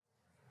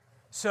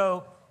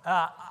So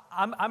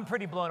I'm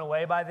pretty blown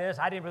away by this.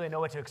 I didn't really know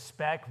what to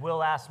expect.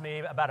 Will asked me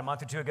about a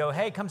month or two ago,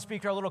 hey, come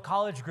speak to our little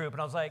college group.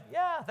 And I was like,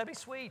 yeah, that'd be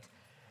sweet.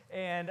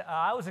 And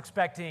I was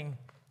expecting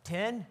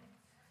 10,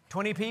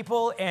 20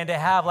 people, and to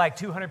have like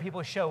 200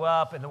 people show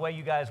up and the way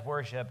you guys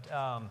worshiped.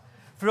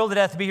 Thrilled to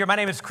death to be here. My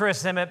name is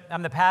Chris Emmett.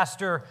 I'm the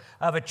pastor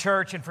of a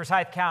church in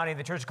Forsyth County.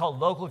 The church is called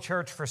Local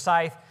Church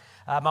Forsyth.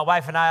 My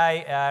wife and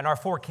I and our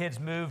 4 kids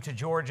moved to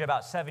Georgia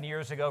about 7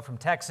 years ago from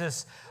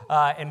Texas,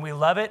 and we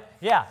love it.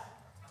 Yeah.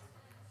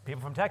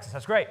 People from Texas,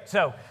 that's great.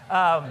 So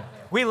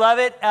we love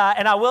it,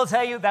 and I will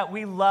tell you that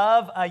we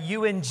love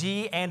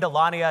UNG and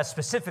Alania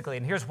specifically,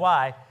 and here's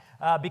why.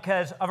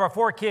 Because of our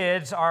 4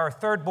 kids, our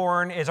third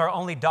born is our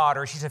only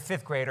daughter. She's a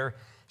 5th grader.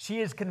 She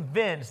is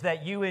convinced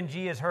that UNG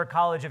is her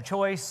college of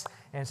choice,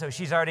 and so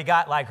she's already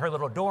got like her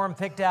little dorm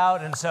picked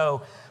out, and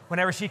so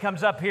whenever she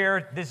comes up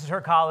here, this is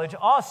her college.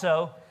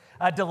 Also,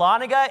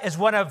 Dahlonega is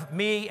one of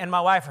me and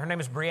my wife, her name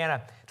is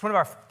Brianna. It's one of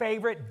our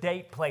favorite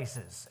date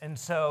places. And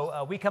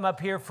so we come up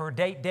here for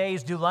date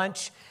days, do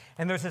lunch,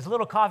 and there's this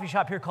little coffee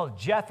shop here called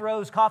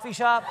Jethro's Coffee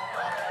Shop.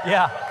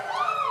 Yeah.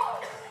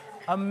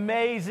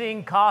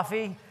 Amazing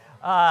coffee.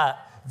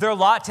 Their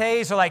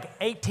lattes are like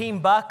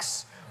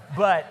 $18,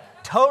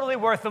 but totally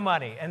worth the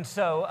money. And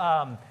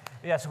so,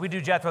 so we do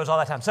Jethro's all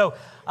the time. So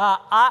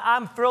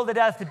I'm thrilled to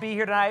death to be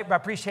here tonight. I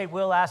appreciate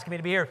Will asking me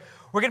to be here.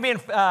 We're going to be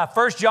in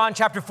 1 John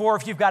chapter 4.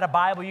 If you've got a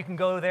Bible, you can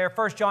go there.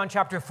 1 John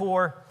chapter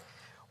 4.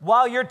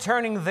 While you're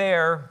turning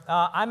there,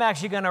 I'm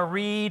actually going to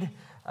read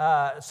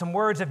some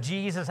words of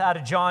Jesus out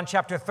of John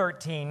chapter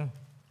 13.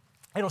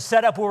 It'll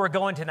set up where we're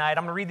going tonight.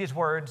 I'm going to read these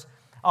words.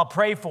 I'll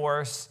pray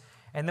for us,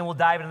 and then we'll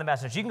dive into the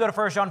message. You can go to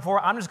 1 John 4.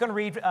 I'm just going to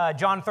read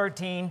John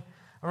 13. I'm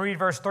going to read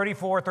verse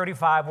 34,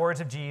 35,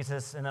 words of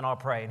Jesus, and then I'll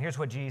pray. And here's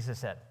what Jesus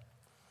said.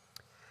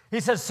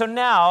 He says, "So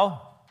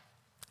now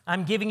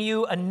I'm giving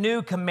you a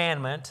new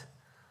commandment.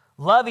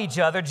 Love each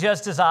other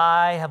just as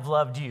I have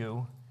loved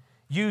you.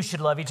 You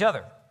should love each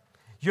other.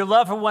 Your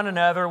love for one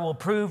another will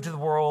prove to the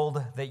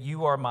world that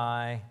you are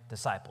my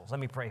disciples." Let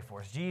me pray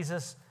for us.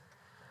 Jesus,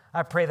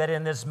 I pray that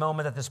in this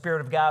moment that the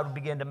Spirit of God would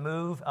begin to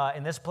move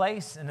in this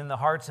place and in the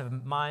hearts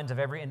and minds of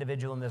every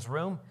individual in this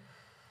room.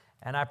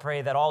 And I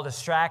pray that all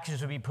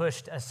distractions would be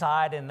pushed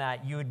aside and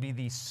that you would be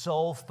the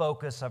sole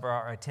focus of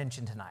our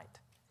attention tonight.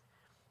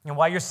 And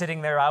while you're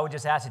sitting there, I would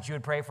just ask that you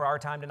would pray for our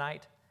time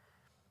tonight.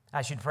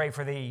 I should pray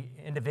for the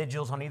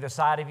individuals on either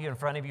side of you, in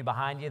front of you,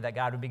 behind you, that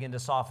God would begin to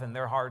soften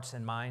their hearts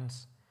and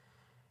minds.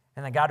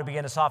 And that God would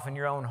begin to soften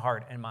your own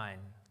heart and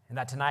mind. And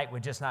that tonight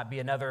would just not be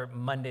another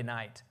Monday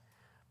night,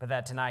 but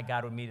that tonight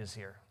God would meet us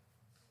here.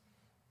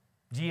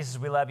 Jesus,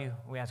 we love you.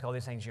 We ask all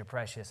these things in your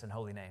precious and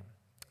holy name.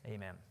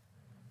 Amen.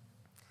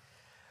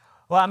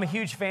 Well, I'm a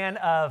huge fan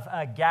of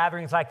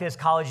gatherings like this,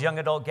 college young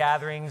adult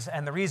gatherings.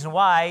 And the reason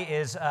why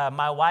is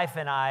my wife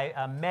and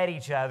I met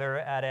each other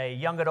at a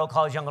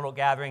college young adult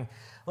gathering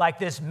like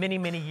this many,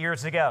 many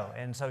years ago.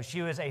 And so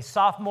she was a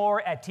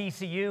sophomore at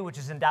TCU, which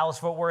is in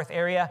Dallas-Fort Worth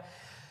area.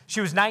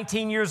 She was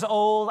 19 years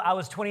old. I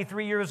was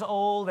 23 years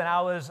old, and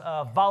I was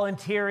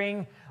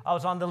volunteering. I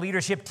was on the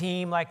leadership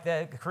team, like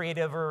the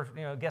creative or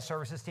guest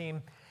services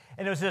team.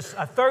 And it was just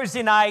a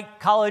Thursday night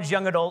college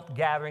young adult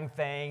gathering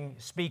thing,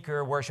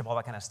 speaker, worship, all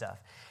that kind of stuff.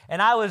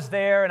 And I was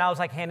there, and I was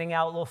like handing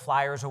out little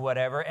flyers or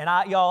whatever. And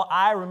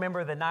I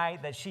remember the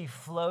night that she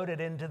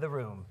floated into the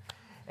room.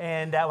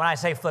 And when I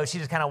say float, she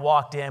just kind of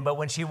walked in. But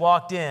when she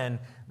walked in,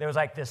 there was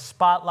like this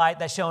spotlight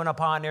that shone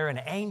upon her,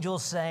 and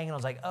angels sang. And I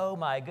was like, oh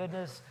my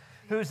goodness,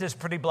 who's this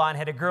pretty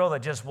blonde-headed girl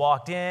that just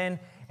walked in?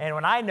 And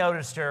when I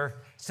noticed her,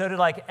 so did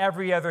like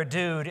every other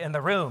dude in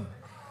the room.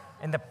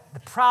 And the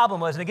problem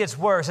was, and it gets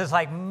worse, is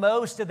like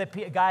most of the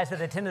guys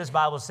that attended this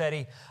Bible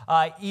study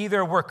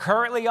either were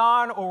currently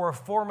on or were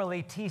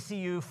formerly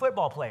TCU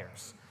football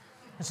players.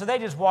 And so they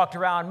just walked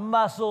around,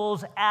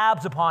 muscles,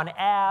 abs upon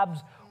abs.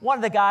 One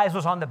of the guys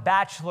was on The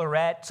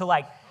Bachelorette. So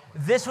like,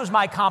 this was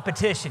my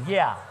competition.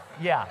 Yeah.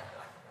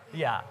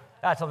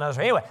 That's another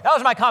story. Anyway, that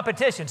was my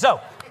competition.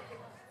 So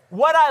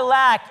what I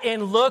lack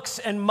in looks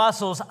and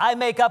muscles, I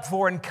make up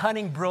for in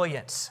cunning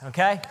brilliance,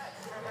 okay?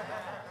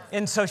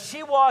 And so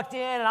she walked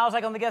in, and I was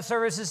like on the guest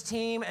services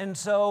team, and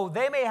so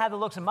they may have the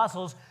looks and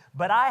muscles,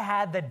 but I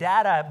had the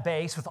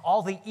database with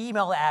all the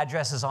email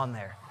addresses on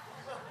there.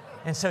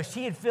 And so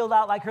she had filled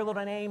out like her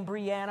little name,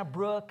 Brianna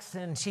Brooks,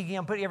 and she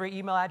put every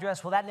email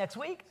address. Well, that next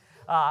week,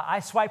 I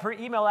swipe her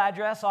email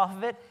address off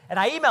of it, and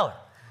I email her.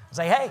 I was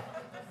like, hey,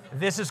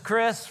 this is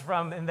Chris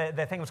from, and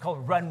the thing was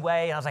called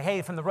Runway, and I was like,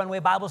 hey, from the Runway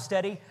Bible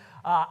Study,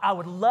 I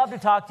would love to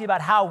talk to you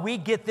about how we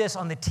get this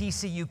on the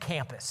TCU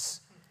campus.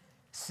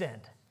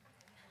 Send.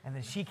 And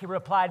then she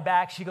replied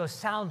back. She goes,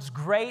 sounds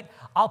great.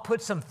 I'll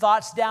put some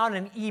thoughts down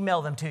and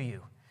email them to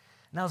you.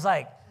 And I was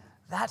like,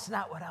 that's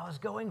not what I was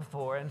going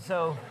for. And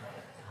so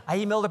I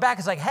emailed her back.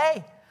 It's like,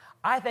 hey,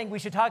 I think we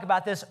should talk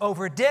about this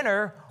over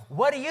dinner.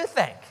 What do you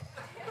think?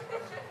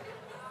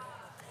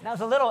 And I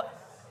was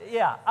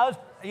I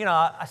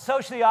was,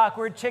 socially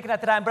awkward, chicken at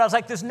the time. But I was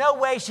like, there's no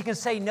way she can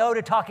say no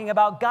to talking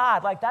about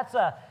God. Like, that's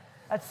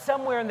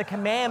somewhere in the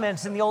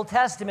commandments in the Old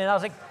Testament. I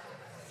was like,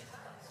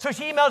 So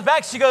she emails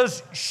back. She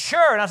goes,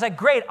 sure. And I was like,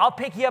 great. I'll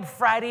pick you up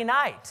Friday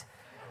night.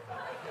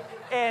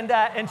 And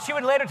she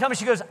would later tell me,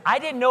 she goes, I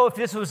didn't know if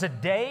this was a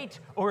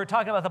date or we were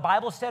talking about the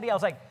Bible study. I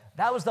was like,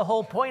 that was the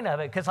whole point of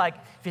it. Because like,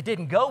 if it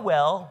didn't go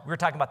well, we were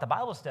talking about the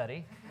Bible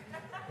study.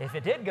 If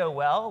it did go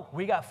well,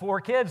 we got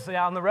 4 kids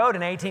down the road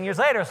and 18 years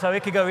later, so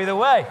it could go either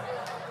way.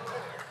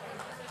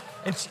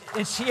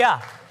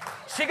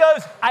 She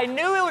goes, I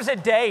knew it was a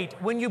date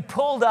when you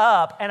pulled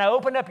up and I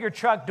opened up your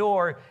truck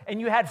door and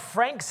you had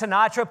Frank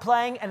Sinatra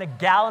playing and a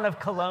gallon of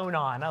cologne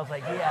on. I was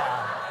like,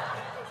 yeah.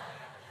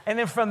 And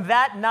then from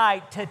that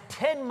night to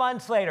 10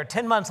 months later,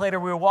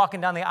 we were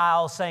walking down the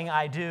aisle saying,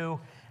 I do,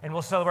 and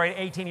we'll celebrate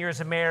 18 years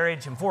of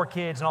marriage and 4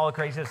 kids and all the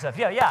crazy stuff.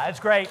 Yeah, it's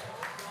great.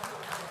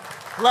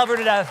 Love her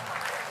to death.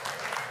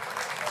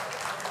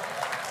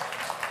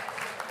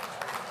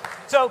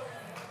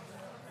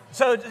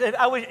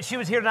 She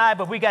was here tonight,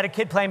 but we got a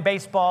kid playing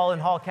baseball in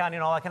Hall County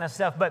and all that kind of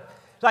stuff. But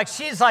like,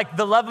 she's like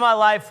the love of my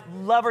life,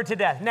 love her to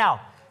death.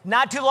 Now,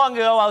 not too long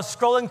ago, I was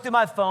scrolling through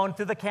my phone,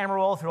 through the camera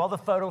roll, through all the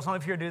photos. I don't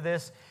know if you ever do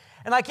this.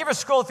 And like, you ever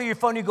scroll through your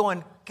phone, you're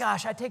going,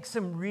 gosh, I take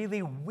some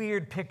really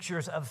weird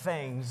pictures of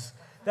things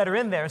that are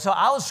in there. And so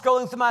I was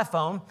scrolling through my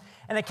phone,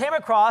 and I came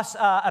across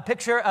a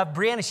picture of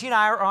Brianna. She and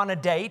I are on a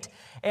date,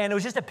 and it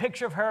was just a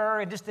picture of her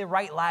and just the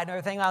right light and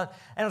everything. And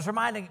I was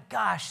reminding,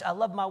 gosh, I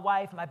love my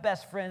wife, my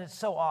best friend. It's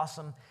so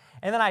awesome.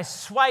 And then I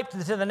swiped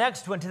to the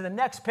next one, to the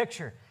next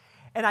picture.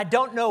 And I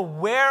don't know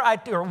where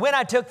or when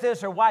I took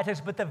this or why I took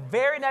this, but the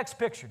very next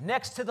picture,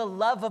 next to the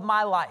love of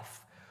my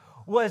life,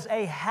 was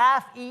a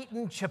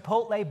half-eaten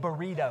Chipotle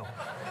burrito.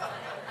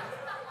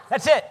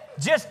 That's it.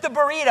 Just the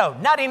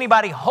burrito. Not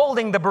anybody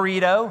holding the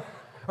burrito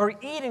or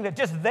eating it.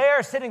 Just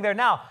there, sitting there.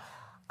 Now,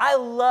 I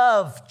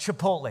love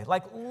Chipotle.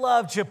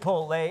 Love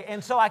Chipotle.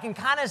 And so I can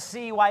kind of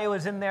see why it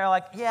was in there.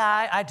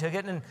 I took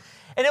it. And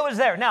it was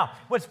there. Now,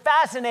 what's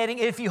fascinating,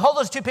 if you hold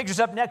those 2 pictures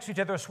up next to each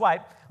other,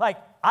 swipe,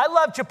 I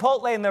love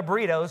Chipotle and their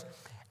burritos,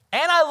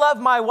 and I love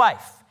my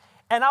wife.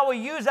 And I will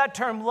use that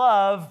term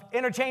love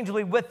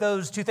interchangeably with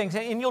those 2 things,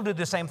 and you'll do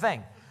the same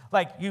thing.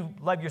 Like, you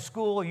love your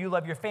school, or you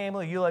love your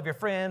family, or you love your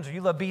friends, or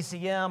you love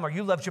BCM, or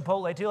you love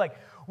Chipotle too.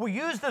 We'll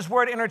use this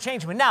word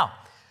interchangeably. Now,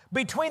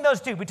 between those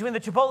 2, between the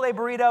Chipotle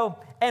burrito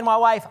and my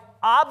wife,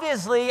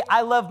 obviously,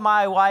 I love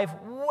my wife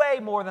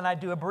way more than I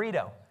do a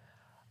burrito,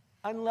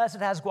 unless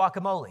it has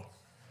guacamole.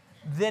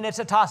 Then it's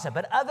a toss-up.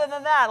 But other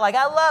than that,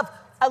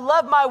 I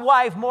love my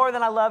wife more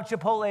than I love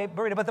Chipotle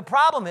burrito. But the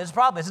problem is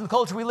in the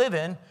culture we live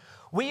in,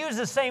 we use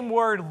the same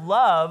word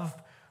love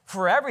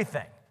for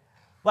everything.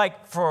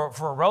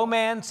 For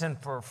romance and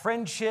for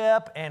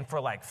friendship and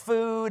for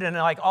food and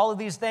all of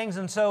these things.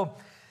 And so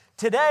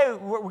today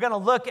we're going to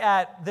look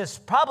at this,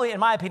 probably in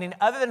my opinion,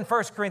 other than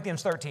 1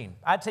 Corinthians 13.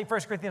 I'd say 1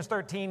 Corinthians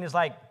 13 is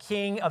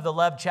king of the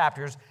love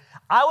chapters.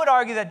 I would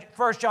argue that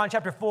 1 John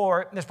chapter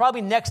 4 is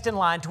probably next in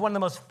line to one of the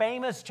most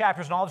famous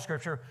chapters in all of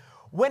Scripture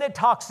when it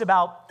talks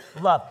about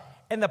love.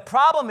 And the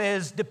problem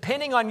is,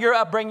 depending on your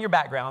upbringing, your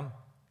background,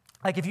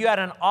 if you had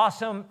an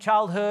awesome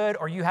childhood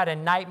or you had a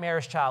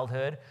nightmarish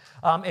childhood,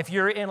 if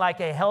you're in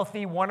a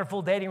healthy,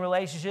 wonderful dating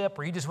relationship,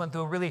 or you just went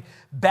through a really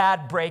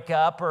bad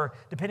breakup, or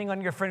depending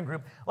on your friend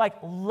group,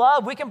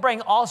 love, we can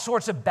bring all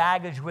sorts of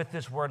baggage with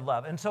this word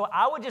love. And so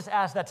I would just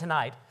ask that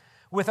tonight,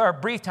 with our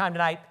brief time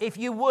tonight, if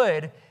you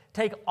would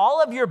take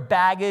all of your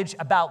baggage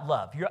about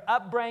love, your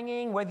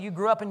upbringing, whether you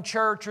grew up in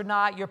church or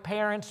not, your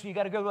parents, you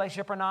got a good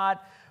relationship or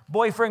not,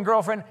 boyfriend,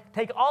 girlfriend,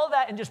 take all of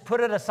that and just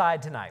put it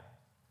aside tonight.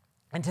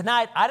 And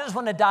tonight, I just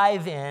want to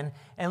dive in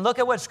and look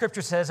at what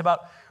Scripture says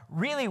about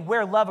really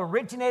where love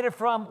originated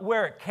from,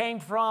 where it came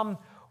from,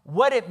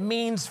 what it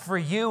means for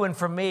you and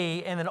for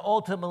me, and then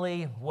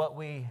ultimately what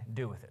we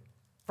do with it.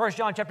 1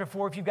 John chapter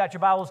 4, if you've got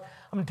your Bibles,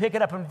 I'm going to pick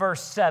it up in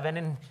verse 7,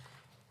 and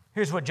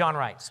here's what John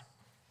writes.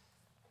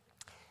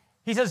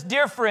 He says,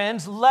 "Dear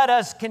friends, let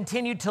us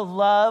continue to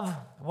love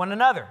one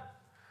another.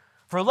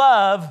 For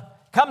love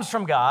comes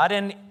from God,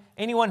 and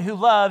anyone who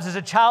loves is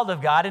a child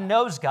of God and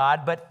knows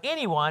God, but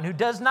anyone who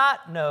does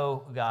not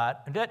know God,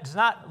 does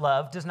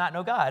not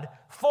know God,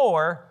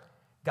 for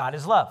God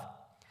is love.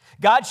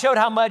 God showed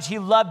how much He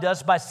loved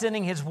us by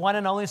sending His one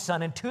and only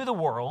Son into the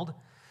world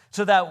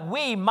so that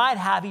we might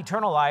have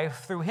eternal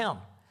life through Him.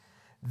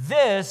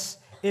 This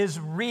is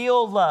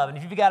real love." And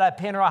if you've got a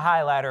pen or a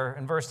highlighter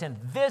in verse 10,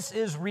 this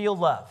is real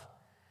love.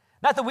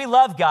 Not that we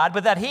love God,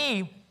 but that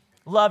He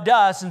loved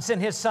us and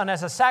sent His Son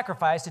as a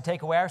sacrifice to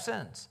take away our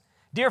sins.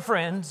 Dear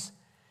friends,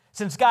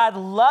 since God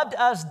loved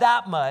us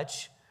that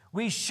much,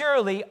 we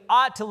surely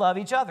ought to love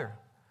each other.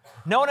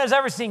 No one has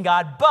ever seen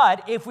God,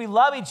 but if we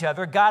love each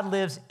other, God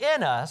lives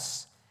in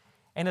us,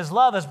 and His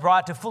love is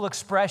brought to full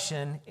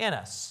expression in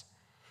us.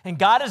 And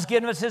God has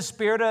given us His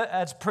Spirit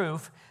as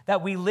proof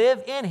that we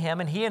live in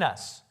Him and He in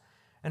us.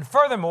 And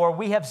furthermore,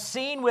 we have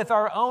seen with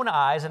our own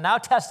eyes and now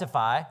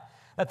testify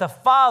that the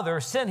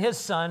Father sent His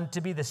Son to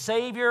be the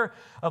Savior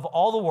of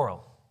all the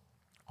world.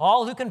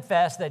 All who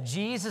confess that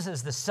Jesus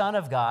is the Son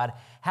of God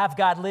have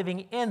God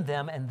living in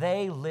them, and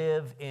they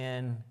live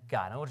in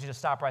God. I want you to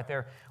stop right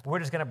there. We're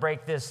just going to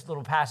break this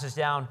little passage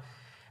down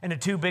into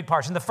 2 big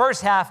parts. In the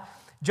first half,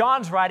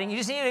 John's writing. You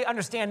just need to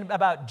understand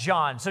about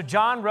John. So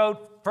John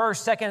wrote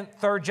 1st, 2nd,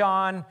 3rd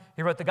John.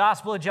 He wrote the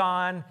Gospel of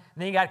John. And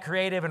then he got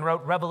creative and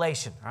wrote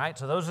Revelation. All right,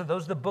 so those are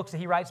the books that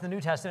he writes in the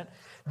New Testament.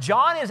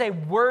 John is a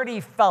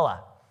wordy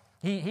fella.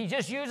 He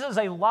just uses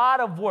a lot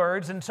of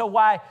words. And so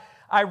why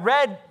I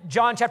read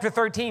John chapter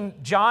 13,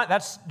 John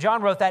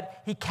wrote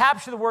that. He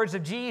captured the words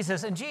of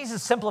Jesus, and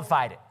Jesus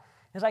simplified it.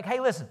 He's like, hey,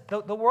 listen,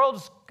 the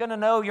world's going to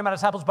know you're my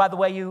disciples by the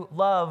way you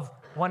love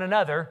one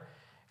another.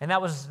 And that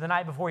was the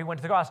night before he went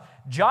to the cross.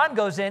 John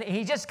goes in, and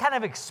he just kind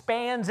of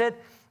expands it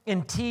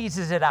and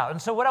teases it out.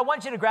 And so what I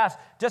want you to grasp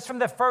just from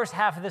the first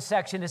half of this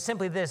section is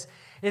simply this,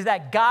 is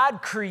that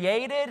God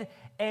created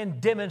and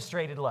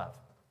demonstrated love.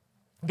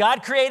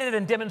 God created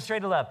and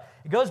demonstrated love.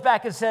 It goes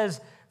back and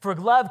says, for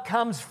love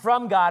comes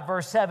from God,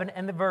 verse 7,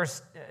 and the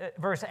verse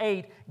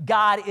 8,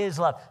 God is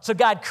love. So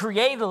God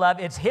created love.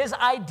 It's his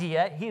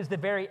idea. He is the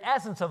very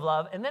essence of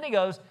love. And then he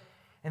goes,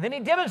 and then he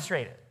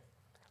demonstrated.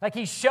 Like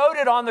he showed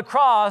it on the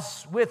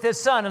cross with his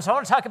son. And so I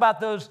want to talk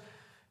about those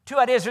two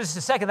ideas for just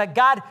a second, that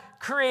God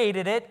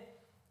created it,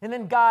 and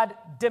then God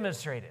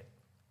demonstrated it.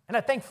 And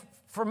I think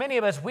for many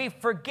of us, we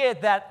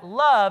forget that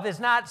love is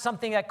not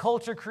something that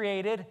culture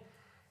created.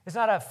 It's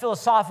not a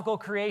philosophical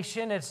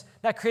creation. It's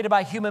not created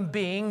by human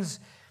beings.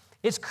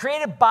 It's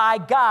created by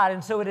God,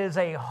 and so it is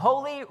a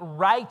holy,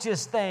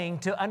 righteous thing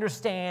to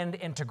understand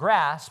and to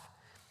grasp.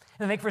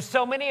 And I think for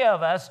so many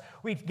of us,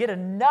 we get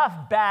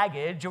enough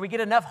baggage or we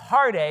get enough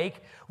heartache,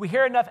 we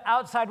hear enough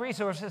outside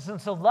resources, and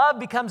so love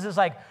becomes this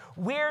like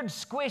weird,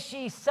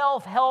 squishy,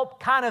 self-help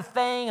kind of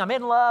thing. I'm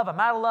in love, I'm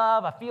out of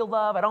love, I feel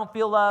love, I don't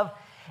feel love.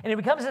 And it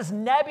becomes this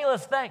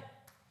nebulous thing.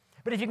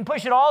 But if you can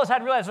push it all aside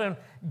and realize when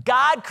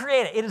God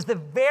created, it is the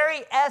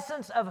very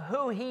essence of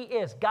who he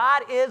is.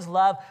 God is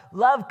love.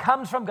 Love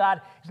comes from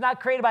God. It's not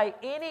created by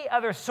any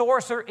other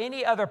source or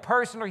any other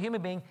person or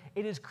human being.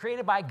 It is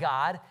created by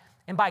God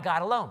and by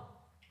God alone.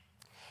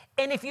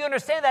 And if you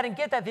understand that and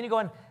get that, then you're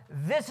going,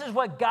 this is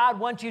what God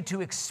wants you to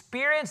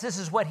experience. This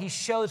is what he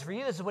shows for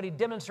you. This is what he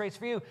demonstrates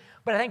for you.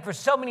 But I think for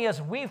so many of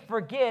us, we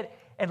forget,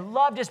 and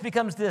love just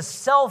becomes this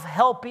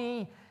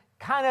self-helpy,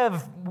 kind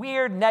of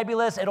weird,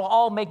 nebulous, it'll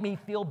all make me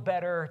feel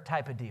better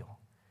type of deal.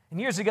 And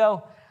years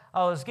ago,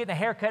 I was getting a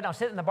haircut, and I was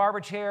sitting in the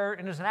barber chair,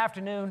 and it was an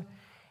afternoon.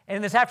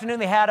 And this afternoon,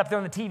 they had up there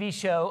on the TV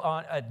show,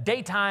 on a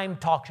daytime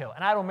talk show.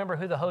 And I don't remember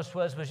who the host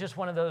was. It was just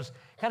one of those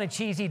kind of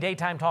cheesy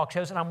daytime talk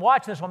shows. And I'm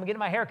watching this while I'm getting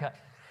my haircut.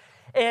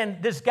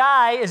 And this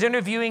guy is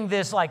interviewing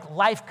this like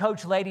life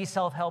coach lady,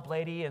 self-help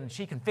lady, and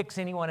she can fix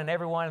anyone and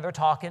everyone, and they're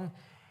talking.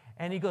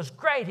 And he goes,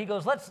 great. He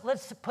goes,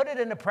 let's put it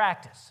into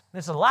practice.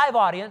 This is a live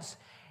audience.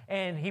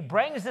 And he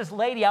brings this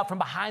lady out from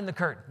behind the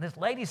curtain. This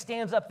lady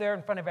stands up there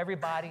in front of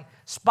everybody,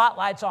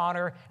 spotlights on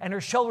her, and her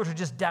shoulders are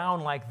just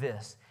down like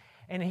this.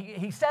 And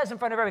he says in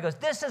front of everybody, he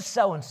goes, this is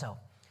so-and-so.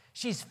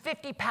 She's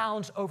 50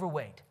 pounds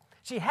overweight.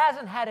 She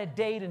hasn't had a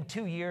date in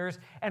 2 years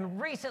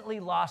and recently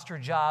lost her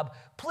job.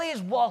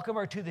 Please welcome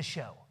her to the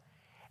show.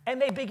 And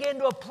they begin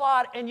to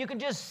applaud, and you can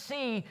just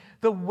see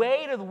the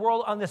weight of the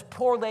world on this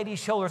poor lady's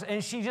shoulders,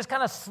 and she just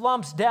kind of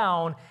slumps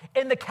down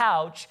in the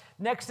couch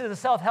next to the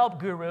self-help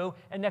guru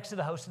and next to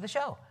the host of the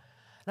show.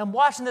 And I'm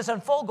watching this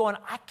unfold going,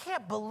 I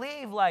can't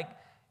believe, like,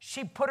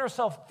 she put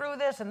herself through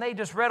this, and they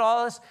just read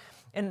all this.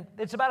 And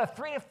it's about a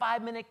 3 to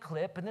 5 minute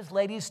clip, and this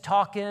lady's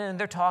talking, and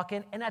they're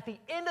talking, and at the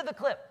end of the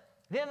clip,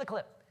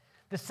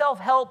 the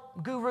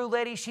self-help guru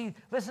lady, she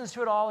listens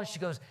to it all, and she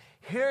goes,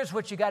 here's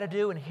what you got to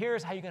do, and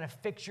here's how you're going to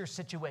fix your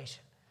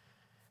situation.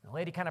 The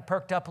lady kind of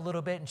perked up a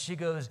little bit, and she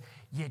goes,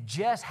 you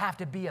just have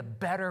to be a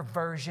better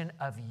version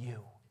of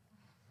you.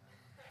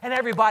 And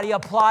everybody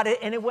applauded,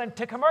 and it went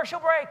to commercial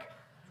break.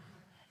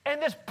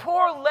 And this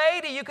poor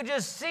lady, you could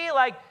just see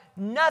like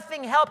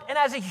nothing helped. And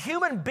as a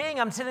human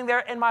being, I'm sitting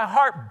there, and my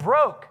heart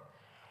broke.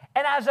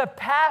 And as a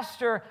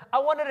pastor, I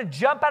wanted to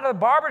jump out of the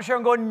barber chair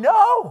and go,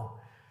 no,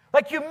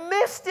 like you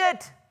missed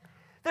it.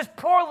 This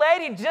poor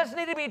lady just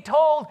needed to be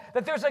told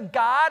that there's a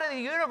God in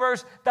the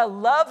universe that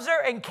loves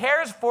her and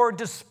cares for her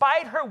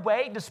despite her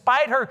weight,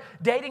 despite her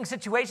dating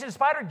situation,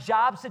 despite her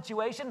job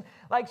situation.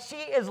 Like she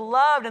is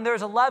loved, and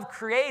there's a love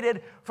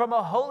created from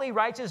a holy,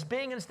 righteous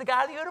being, and it's the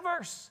God of the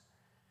universe.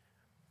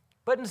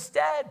 But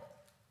instead,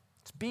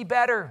 it's be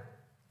better,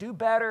 do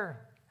better,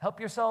 help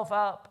yourself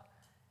up.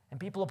 And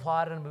people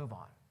applaud and move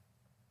on.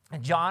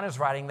 And John is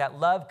writing that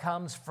love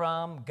comes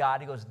from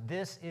God. He goes,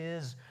 this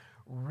is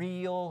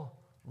real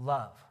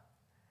love.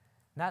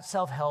 Not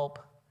self-help,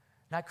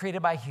 not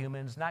created by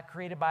humans, not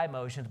created by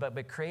emotions,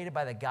 but created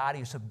by the God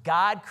who. So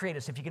God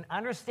created. So if you can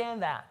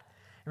understand that,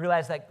 and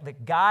realize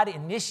that God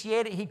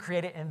initiated, he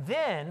created, and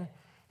then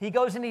he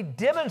goes and he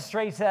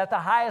demonstrates it at the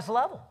highest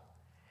level.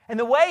 And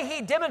the way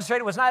he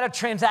demonstrated was not a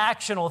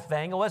transactional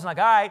thing. It wasn't like,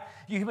 all right,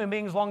 you human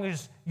beings, as long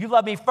as you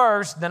love me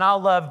first, then I'll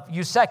love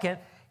you second.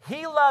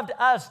 He loved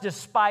us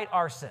despite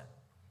our sin.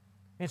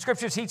 And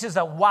Scripture teaches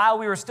that while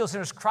we were still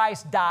sinners,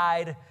 Christ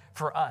died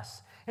for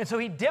us. And so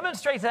he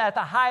demonstrates that at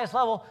the highest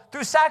level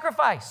through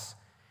sacrifice.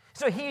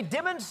 So he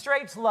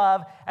demonstrates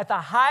love at the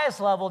highest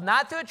level,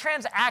 not through a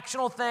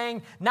transactional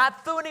thing,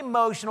 not through an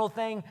emotional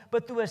thing,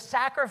 but through a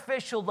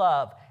sacrificial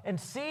love. and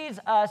sees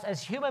us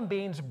as human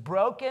beings,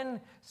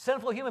 broken,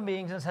 sinful human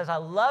beings, and says, I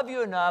love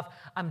you enough.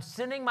 I'm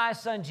sending my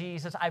son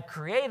Jesus. I've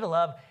created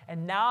love,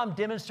 and now I'm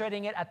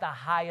demonstrating it at the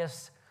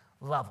highest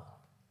level.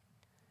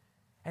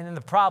 And then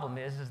the problem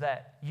is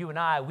that you and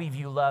I, we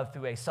view love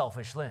through a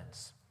selfish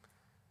lens.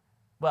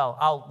 Well,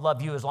 I'll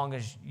love you as long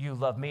as you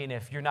love me, and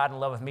if you're not in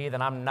love with me,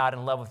 then I'm not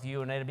in love with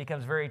you, and it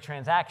becomes very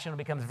transactional, it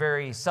becomes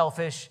very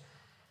selfish.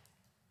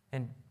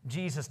 And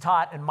Jesus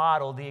taught and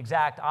modeled the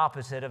exact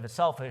opposite of a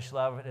selfish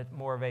love,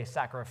 more of a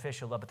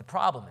sacrificial love. But the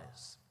problem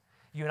is,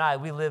 you and I,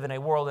 we live in a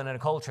world and in a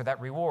culture that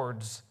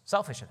rewards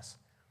selfishness.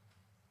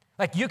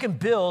 Like, you can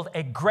build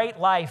a great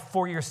life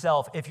for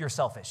yourself if you're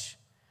selfish.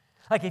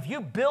 Like, if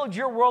you build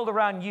your world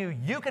around you,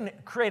 you can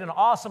create an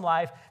awesome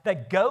life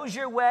that goes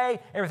your way.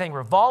 Everything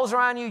revolves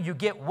around you. You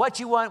get what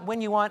you want, when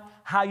you want,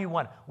 how you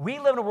want. We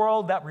live in a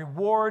world that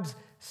rewards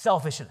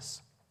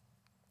selfishness.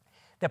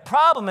 The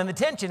problem and the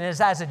tension is,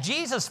 as a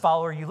Jesus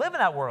follower, you live in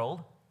that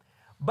world,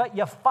 but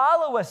you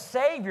follow a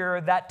Savior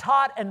that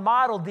taught and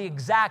modeled the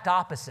exact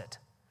opposite.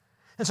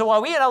 And so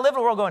while we live in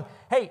a world going,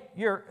 hey,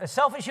 you're a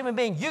selfish human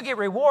being, you get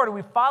rewarded,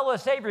 we follow a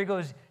Savior who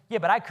goes, yeah,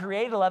 but I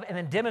created love and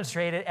then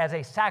demonstrated it as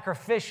a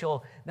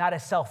sacrificial, not a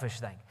selfish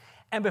thing.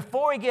 And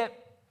before we get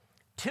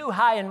too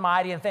high and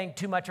mighty and think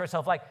too much of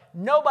ourselves, like,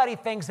 nobody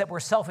thinks that we're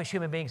selfish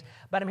human beings,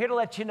 but I'm here to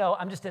let you know,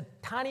 I'm just a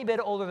tiny bit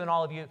older than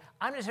all of you.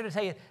 I'm just here to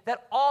tell you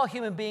that all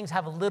human beings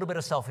have a little bit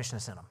of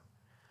selfishness in them.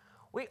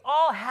 We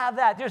all have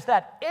that. There's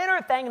that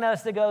inner thing in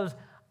us that goes,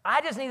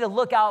 I just need to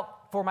look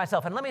out for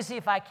myself. And let me see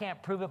if I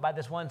can't prove it by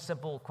this one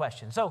simple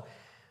question. So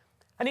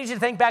I need you to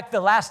think back to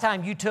the last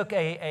time you took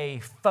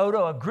a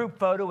photo, a group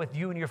photo with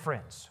you and your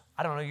friends.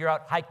 I don't know, you're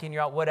out hiking,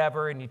 you're out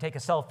whatever, and you take a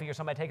selfie or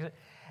somebody takes it,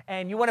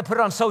 and you want to put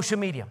it on social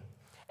media.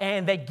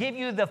 And they give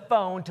you the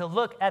phone to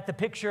look at the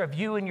picture of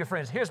you and your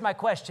friends. Here's my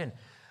question.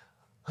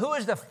 Who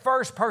is the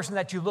first person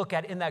that you look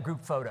at in that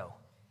group photo?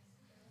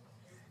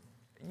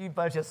 You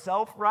bunch of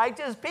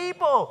self-righteous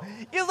people.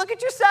 You look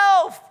at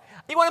yourself.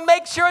 You want to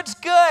make sure it's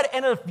good.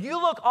 And if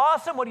you look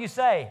awesome, what do you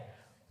say?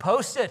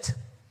 Post it.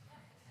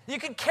 You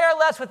could care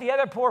less what the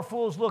other poor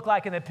fools look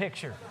like in the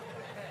picture.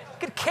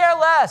 You could care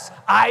less.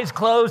 Eyes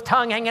closed,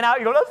 tongue hanging out.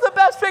 You go, that's the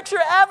best picture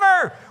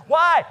ever.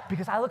 Why?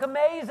 Because I look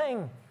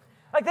amazing.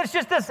 Like, there's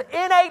just this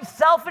innate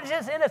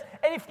selfishness in us.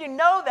 And if you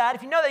know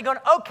that, you're going,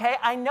 okay,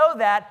 I know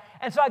that.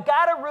 And so I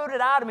got to root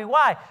it out of me.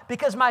 Why?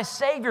 Because my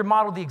Savior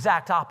modeled the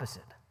exact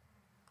opposite.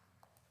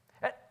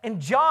 And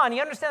John,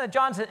 you understand that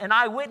John's an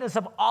eyewitness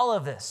of all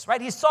of this,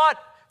 right? He saw it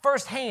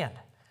firsthand.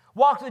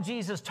 Walked with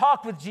Jesus,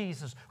 talked with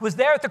Jesus, was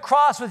there at the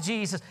cross with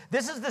Jesus.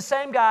 This is the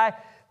same guy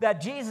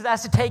that Jesus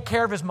has to take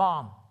care of his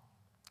mom.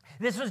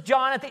 This was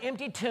John at the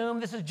empty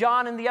tomb. This is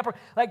John in the upper.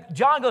 Like,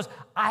 John goes,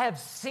 I have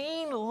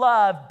seen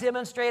love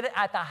demonstrated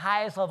at the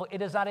highest level.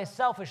 It is not a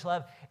selfish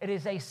love. It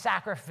is a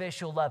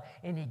sacrificial love.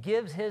 And he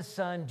gives his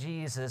son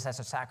Jesus as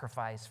a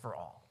sacrifice for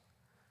all.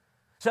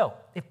 So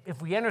if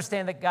we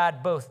understand that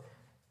God both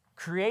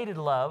created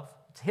love,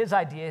 it's his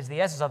idea, is the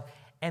essence of,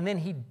 and then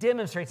he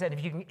demonstrates that.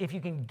 If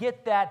you can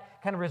get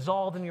that kind of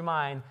resolved in your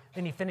mind,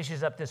 then he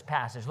finishes up this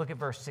passage. Look at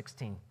verse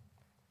 16.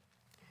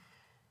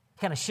 He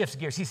kind of shifts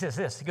gears. He says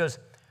this. He goes,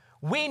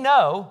 we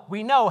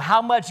know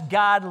how much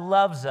God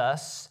loves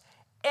us,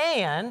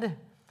 and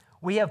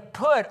we have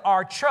put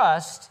our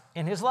trust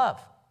in his love.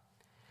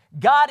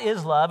 God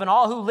is love, and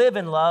all who live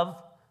in love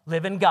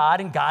live in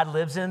God, and God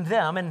lives in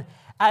them. And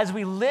as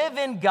we live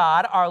in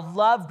God, our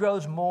love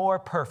grows more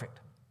perfect.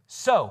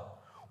 So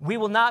we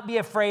will not be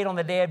afraid on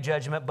the day of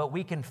judgment, but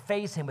we can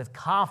face him with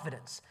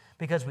confidence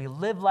because we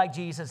live like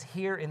Jesus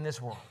here in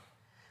this world.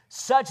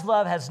 Such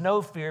love has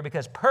no fear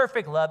because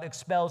perfect love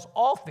expels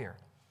all fear.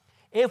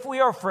 If we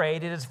are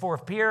afraid, it is for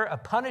fear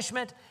of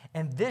punishment,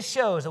 and this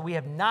shows that we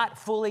have not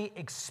fully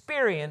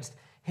experienced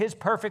his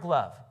perfect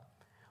love.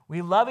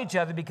 We love each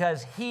other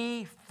because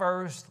he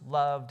first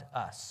loved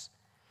us.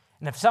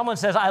 And if someone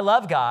says, I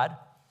love God,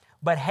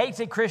 but hates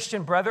a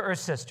Christian brother or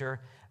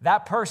sister,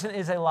 that person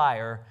is a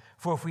liar.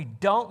 For if we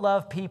don't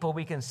love people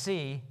we can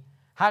see,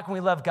 how can we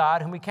love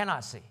God whom we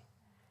cannot see?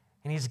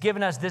 And he's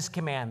given us this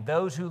command: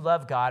 those who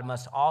love God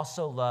must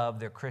also love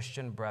their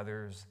Christian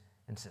brothers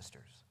and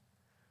sisters.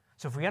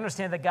 So if we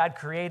understand that God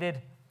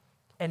created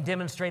and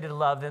demonstrated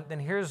love, then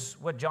here's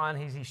what John,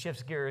 he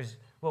shifts gears,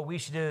 what we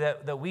should do,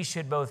 that we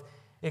should both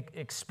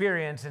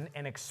experience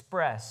and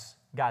express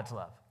God's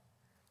love.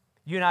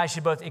 You and I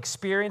should both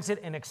experience it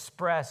and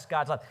express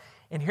God's love.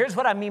 And here's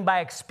what I mean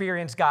by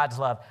experience God's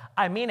love.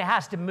 I mean it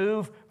has to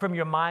move from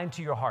your mind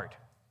to your heart.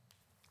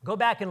 Go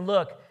back and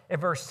look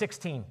at verse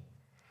 16.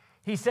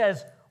 He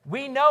says,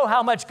 we know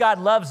how much God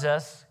loves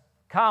us,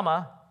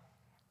 comma,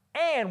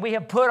 and we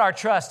have put our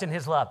trust in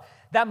his love.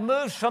 That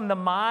moves from the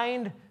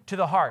mind to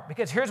the heart.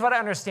 Because here's what I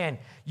understand.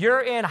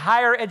 You're in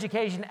higher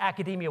education,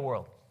 academia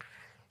world.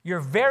 You're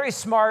very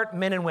smart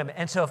men and women.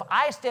 And so if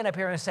I stand up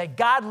here and say,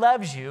 God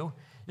loves you,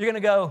 you're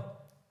going to go,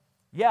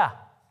 yeah,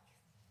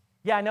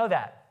 I know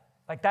that.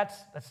 Like, that's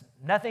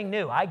nothing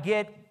new. I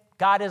get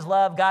God is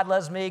love, God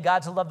loves me,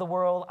 God's to love the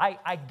world.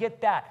 I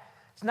get that.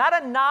 It's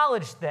not a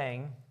knowledge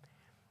thing.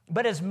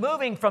 but it's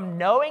moving from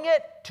knowing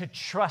it to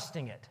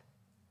trusting it.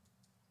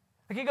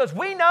 Like he goes,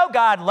 we know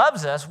God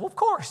loves us. Well, of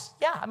course,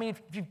 yeah. I mean,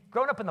 if you've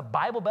grown up in the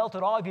Bible Belt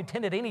at all, if you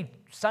attended any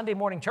Sunday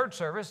morning church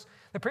service,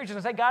 the preacher's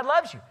going to say, God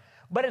loves you.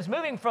 But it's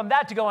moving from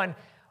that to going,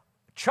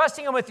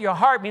 trusting him with your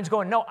heart means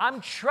going, no,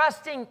 I'm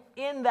trusting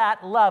in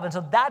that love. And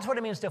so that's what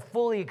it means to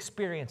fully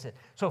experience it.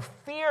 So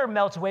fear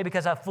melts away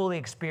because I've fully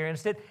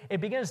experienced it. It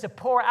begins to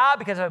pour out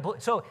because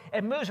so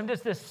it moves from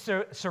just this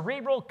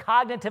cerebral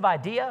cognitive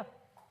idea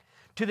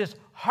to this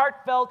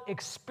heartfelt,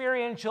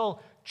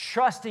 experiential,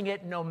 trusting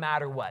it no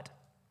matter what.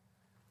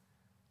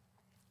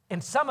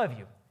 And some of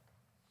you,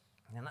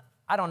 and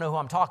I don't know who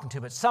I'm talking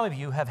to, but some of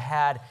you have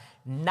had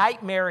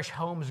nightmarish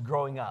homes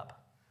growing up.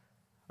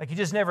 Like you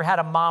just never had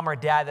a mom or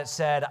dad that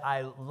said,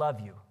 I love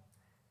you.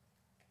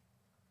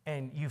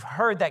 And you've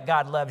heard that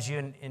God loves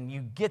you, and you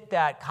get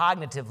that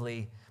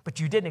cognitively, but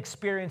you didn't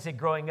experience it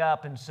growing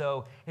up, and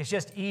so it's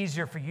just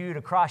easier for you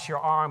to cross your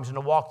arms and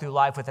to walk through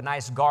life with a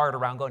nice guard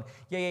around going,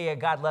 yeah,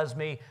 God loves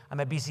me, I'm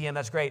at BCM,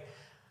 that's great.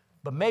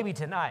 But maybe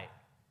tonight,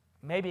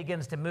 maybe it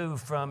begins to move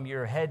from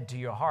your head to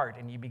your heart,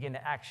 and you begin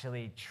to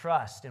actually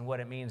trust in what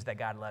it means that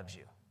God loves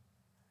you.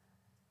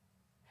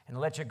 And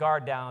let your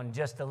guard down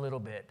just a little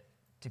bit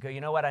to go,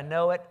 you know what, I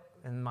know it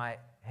in my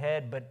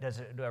head, but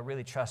do I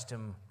really trust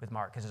him with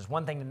Mark? Because it's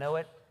one thing to know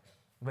it,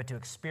 but to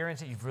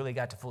experience it, you've really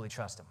got to fully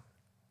trust him.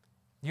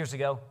 Years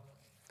ago,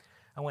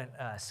 I went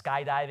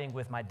skydiving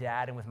with my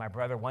dad and with my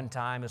brother one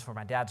time. It was for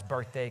my dad's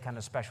birthday, kind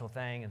of a special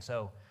thing, and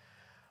so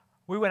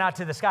we went out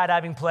to the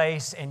skydiving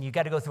place, and you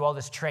got to go through all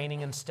this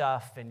training and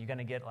stuff, and you're going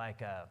to get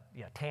like a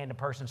tandem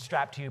person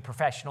strapped to you,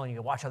 professional, and you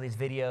can watch all these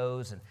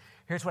videos, and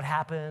here's what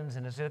happens,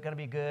 and is it going to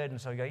be good?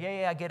 And so you go,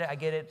 yeah, I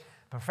get it.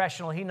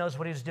 Professional, he knows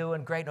what he's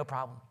doing. Great, no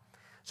problem.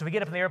 So we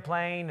get up in the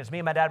airplane. It's me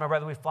and my dad and my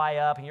brother. We fly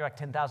up, and you're like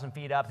 10,000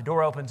 feet up. The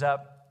door opens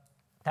up.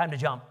 Time to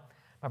jump.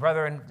 My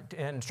brother and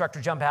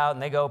instructor jump out,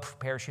 and they go,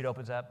 parachute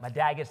opens up. My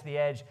dad gets to the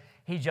edge.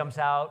 He jumps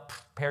out,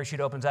 parachute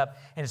opens up,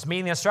 and it's me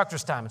and the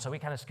instructor's time. And so we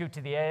kind of scoot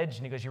to the edge,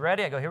 and he goes, you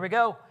ready? I go, here we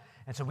go.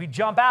 And so we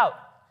jump out,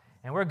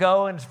 and we're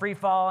going. It's free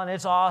fall, and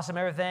it's awesome,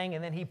 everything.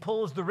 And then he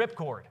pulls the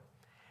ripcord.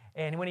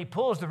 And when he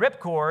pulls the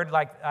ripcord,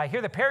 like I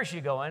hear the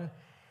parachute going,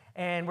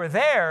 and we're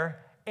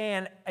there,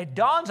 and it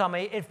dawns on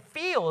me, it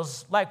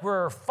feels like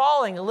we're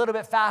falling a little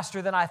bit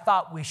faster than I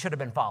thought we should have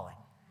been falling.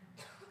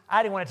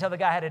 I didn't want to tell the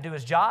guy how to do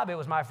his job. It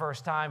was my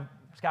first time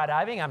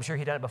skydiving. I'm sure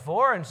he'd done it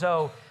before. And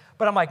so,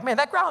 but I'm like, man,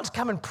 that ground's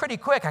coming pretty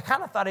quick. I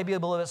kind of thought he'd be a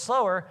little bit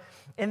slower.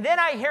 And then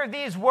I hear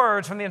these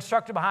words from the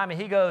instructor behind me.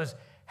 He goes,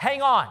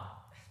 hang on.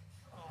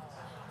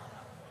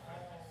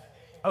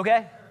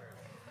 Okay?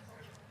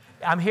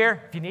 I'm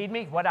here if you need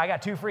me. What, I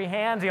got 2 free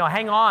hands,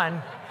 hang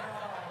on.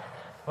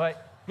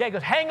 But yeah, he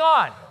goes, hang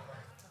on.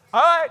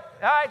 All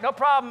right, no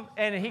problem.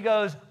 And he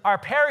goes, our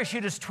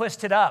parachute is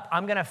twisted up.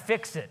 I'm going to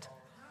fix it.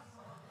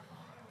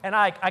 And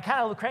I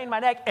kind of crane my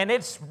neck, and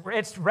it's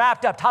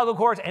wrapped up, toggle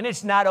cords, and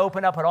it's not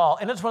open up at all.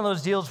 And it's one of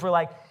those deals where,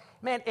 like,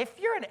 man, if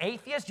you're an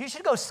atheist, you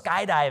should go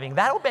skydiving.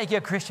 That'll make you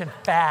a Christian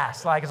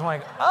fast. Like, it's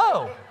like,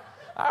 oh,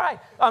 all right.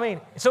 I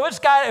mean, so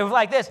it's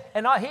like this,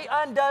 and he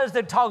undoes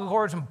the toggle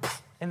cords,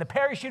 and the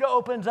parachute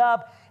opens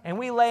up, and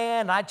we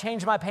land, and I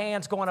change my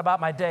pants, going about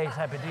my day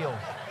type of deal.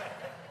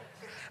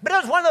 But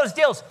it was one of those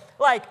deals,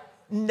 like,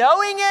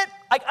 knowing it,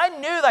 like, I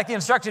knew, like, the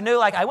instructor knew,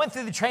 like, I went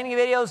through the training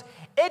videos.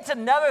 It's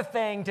another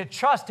thing to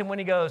trust him when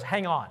he goes,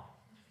 hang on.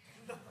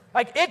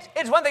 Like,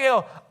 it's one thing to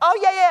go, oh,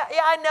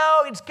 yeah, I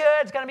know, it's good,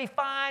 it's going to be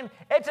fine.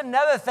 It's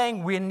another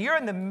thing when you're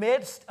in the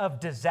midst of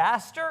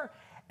disaster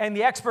and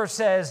the expert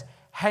says,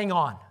 hang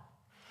on.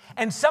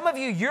 And some of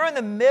you, you're in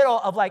the middle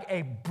of like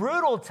a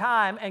brutal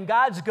time and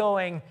God's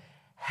going,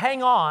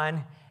 hang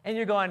on. And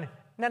you're going,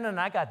 no,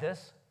 I got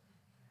this.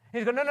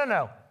 He's going,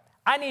 no.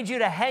 I need you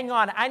to hang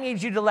on. I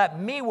need you to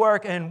let me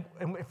work and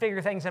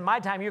figure things in my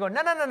time. You're going,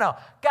 no.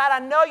 God, I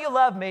know you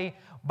love me,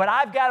 but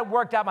I've got it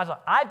worked out myself.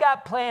 I've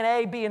got plan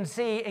A, B, and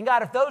C. And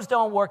God, if those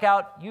don't work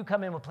out, you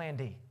come in with plan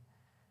D. And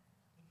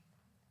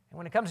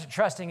when it comes to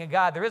trusting in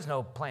God, there is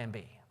no plan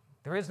B.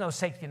 There is no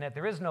safety net.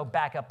 There is no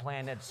backup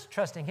plan. It's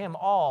trusting him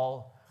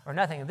all or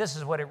nothing. And this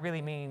is what it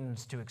really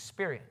means to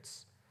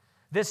experience.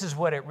 This is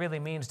what it really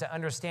means to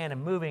understand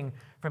and moving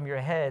from your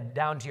head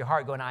down to your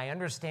heart, going, I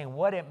understand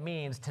what it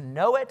means to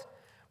know it,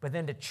 but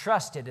then to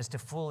trust it is to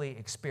fully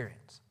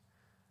experience.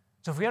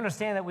 So if we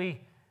understand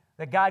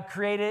that God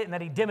created it and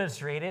that he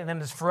demonstrated it, and then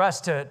it's for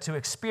us to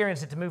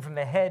experience it, to move from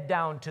the head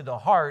down to the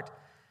heart,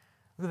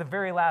 look at the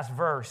very last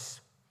verse.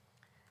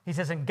 He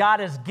says, and God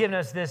has given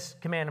us this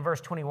command in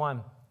verse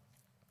 21.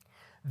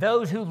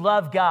 Those who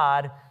love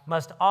God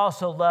must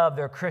also love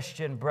their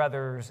Christian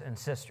brothers and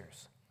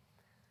sisters.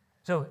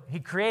 So he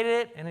created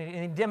it and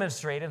he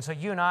demonstrated it, and so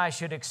you and I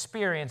should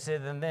experience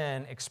it and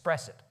then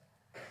express it.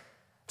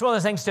 It's one of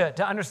those things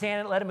to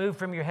understand it, let it move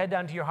from your head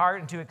down to your heart,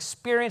 and to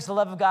experience the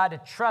love of God, to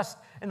trust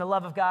in the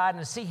love of God,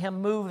 and to see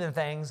him move in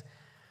things.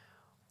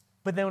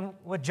 But then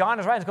what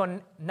John is writing is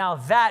going, now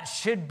that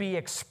should be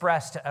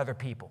expressed to other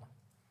people.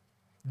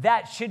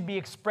 that should be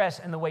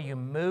expressed in the way you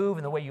move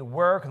and the way you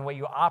work and the way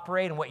you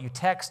operate and what you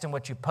text and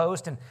what you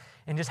post and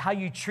just how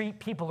you treat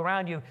people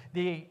around you.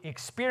 The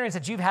experience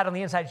that you've had on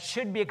the inside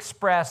should be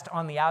expressed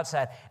on the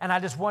outside. And I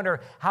just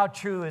wonder, how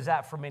true is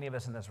that for many of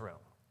us in this room?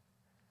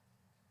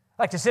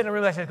 Like to sit in a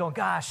room like this going,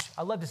 gosh,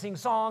 I love to sing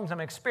songs, I'm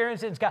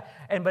experiencing it.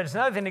 But it's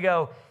another thing to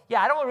go,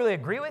 yeah, I don't really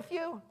agree with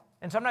you,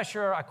 and so I'm not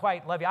sure I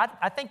quite love you.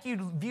 I think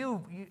you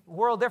view the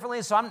world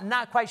differently, so I'm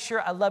not quite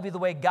sure I love you the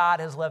way God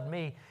has loved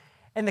me.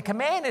 And the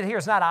command in here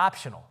is not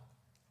optional.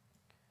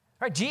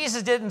 Right?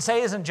 Jesus didn't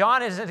say this, and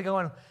John isn't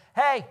going,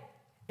 hey,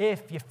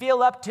 if you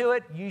feel up to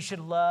it, you should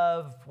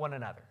love one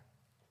another.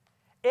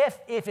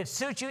 If it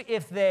suits you,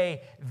 if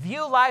they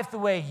view life the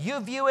way you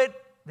view it,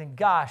 then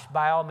gosh,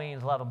 by all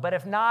means, love them. But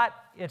if not,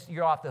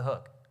 you're off the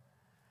hook.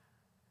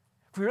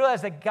 If we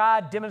realize that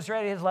God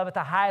demonstrated his love at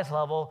the highest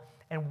level,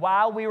 and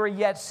while we were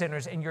yet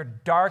sinners, in your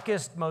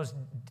darkest, most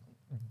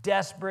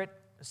desperate,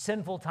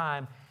 sinful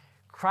time,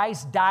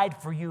 Christ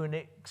died for you and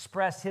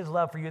expressed his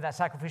love for you in that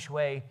sacrificial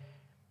way,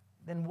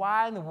 then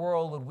why in the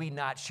world would we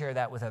not share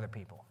that with other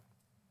people?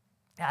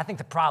 And I think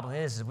the problem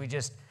is we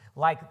just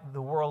like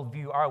the world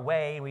view our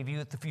way, and we view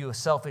it through a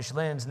selfish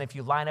lens, and if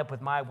you line up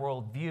with my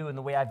world view and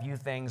the way I view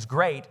things,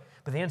 great,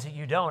 but the instant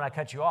you don't, I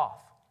cut you off.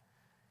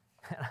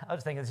 I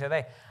was thinking this the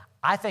other day,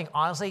 I think,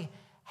 honestly,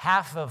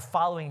 half of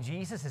following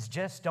Jesus is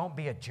just don't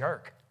be a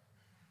jerk.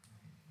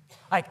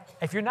 Like,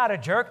 if you're not a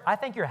jerk, I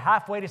think you're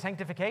halfway to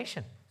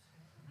sanctification.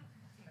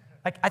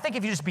 Like, I think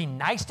if you just be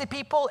nice to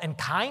people and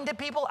kind to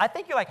people, I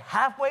think you're like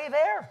halfway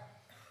there.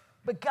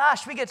 But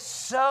gosh, we get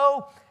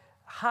so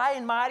high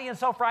and mighty and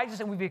self-righteous,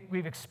 and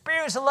we've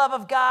experienced the love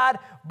of God,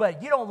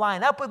 but you don't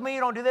line up with me, you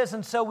don't do this,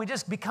 and so we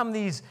just become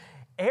these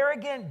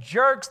arrogant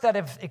jerks that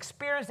have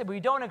experienced it, but we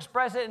don't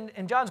express it,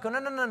 and John's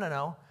going,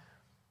 no.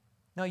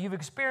 No, you've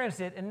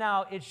experienced it, and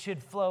now it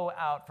should flow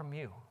out from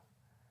you.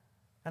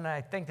 And I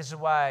think this is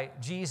why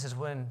Jesus,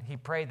 when he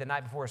prayed the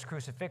night before his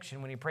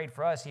crucifixion, when he prayed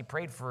for us, he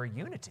prayed for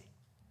unity.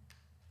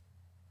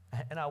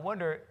 And I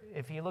wonder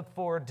if he looked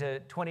forward to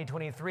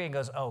 2023 and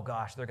goes, oh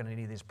gosh, they're going to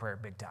need this prayer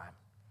big time.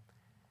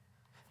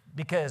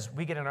 Because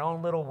we get in our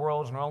own little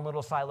worlds and our own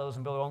little silos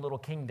and build our own little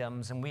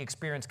kingdoms, and we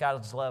experience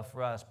God's love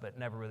for us, but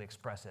never really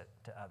express it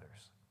to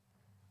others.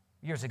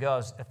 Years ago, I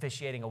was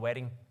officiating a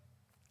wedding.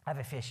 I've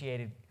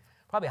officiated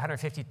probably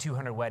 150,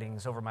 200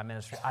 weddings over my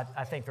ministry.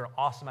 I think they're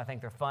awesome. I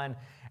think they're fun.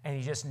 And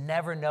you just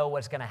never know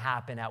what's going to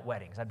happen at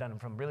weddings. I've done them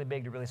from really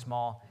big to really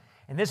small.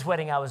 And this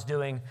wedding I was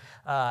doing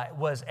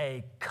was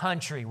a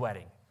country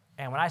wedding.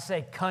 And when I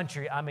say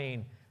country, I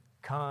mean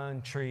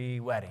country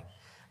wedding.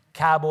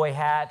 Cowboy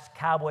hats,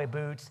 cowboy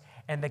boots,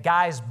 and the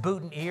guy's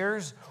boot and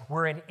ears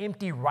were in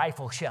empty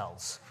rifle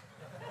shells.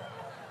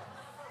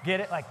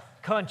 Get it? Like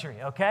country,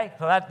 okay?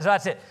 So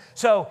that's it.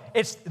 So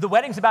the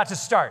wedding's about to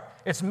start.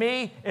 It's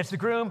me, it's the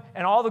groom,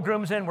 and all the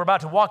groomsmen. We're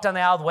about to walk down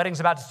the aisle. The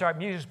wedding's about to start.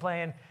 Music's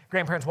playing.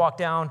 Grandparents walk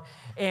down.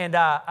 And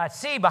I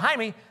see behind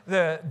me,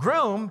 the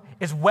groom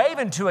is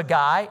waving to a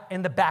guy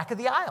in the back of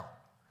the aisle.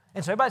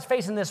 And so everybody's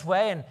facing this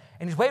way, and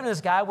he's waving to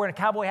this guy wearing a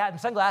cowboy hat and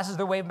sunglasses.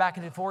 They're waving back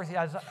and forth.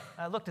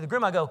 I looked at the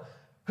groom. I go,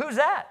 who's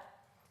that?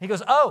 He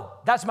goes, oh,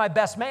 that's my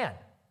best man.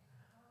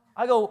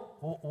 I go,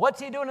 what's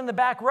he doing in the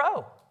back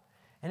row?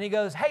 And he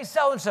goes, hey,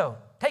 so-and-so,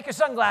 take your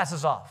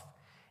sunglasses off.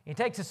 He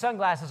takes his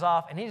sunglasses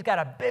off, and he's got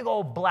a big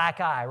old black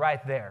eye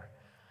right there.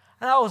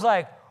 And I was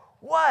like,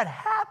 what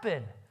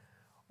happened?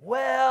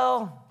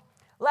 Well,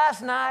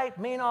 last night,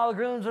 me and all the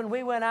groomsmen,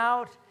 we went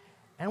out,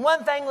 and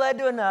one thing led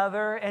to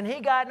another, and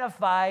he got in a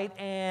fight,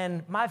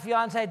 and my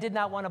fiance did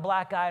not want a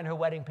black eye in her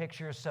wedding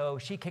picture, so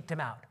she kicked him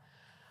out.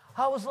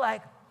 I was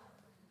like,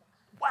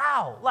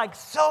 wow, like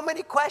so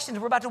many questions.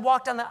 We're about to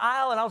walk down the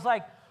aisle, and I was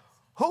like,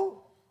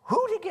 who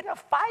did he get in a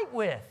fight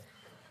with?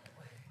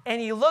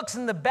 And he looks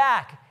in the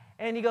back,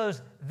 and he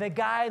goes, the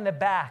guy in the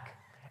back.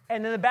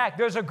 And in the back,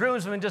 there's a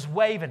groomsman just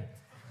waving.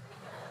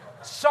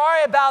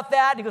 Sorry about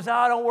that. He goes,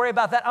 oh, don't worry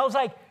about that. I was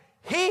like,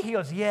 he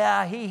goes,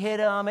 yeah, he hit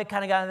him. It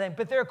kind of got anything,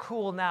 but they're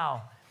cool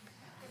now.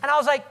 And I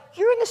was like,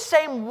 you're in the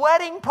same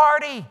wedding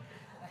party.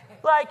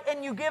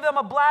 And you give them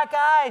a black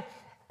eye.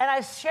 And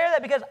I share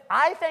that because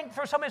I think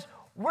for some of us,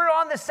 we're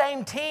on the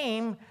same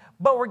team,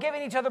 but we're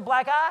giving each other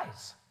black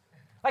eyes.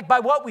 Like by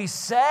what we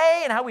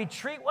say and how we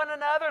treat one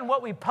another and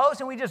what we post,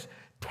 and we just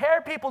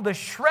tear people to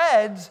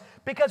shreds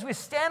because we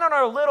stand on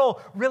our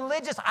little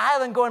religious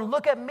island going,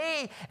 look at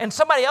me, and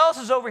somebody else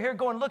is over here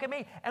going, look at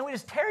me, and we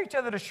just tear each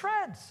other to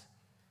shreds.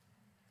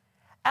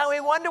 And we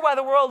wonder why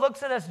the world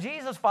looks at us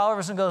Jesus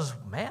followers and goes,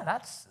 man,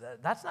 that's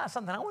not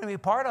something I want to be a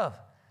part of.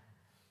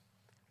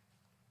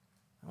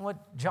 And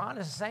what John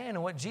is saying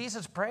and what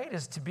Jesus prayed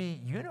is to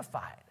be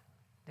unified.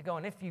 To go,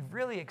 and if you've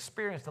really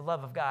experienced the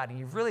love of God and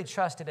you've really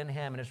trusted in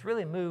him and it's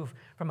really moved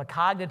from a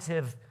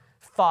cognitive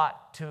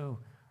thought to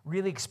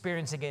really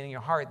experiencing it in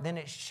your heart, then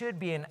it should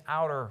be an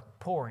outer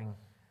pouring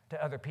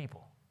to other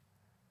people.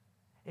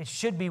 It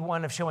should be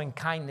one of showing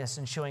kindness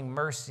and showing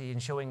mercy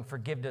and showing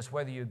forgiveness,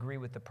 whether you agree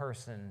with the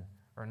person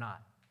or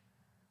not.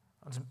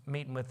 I was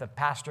meeting with a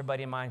pastor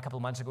buddy of mine a couple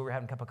of months ago. We were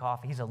having a cup of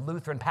coffee. He's a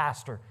Lutheran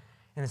pastor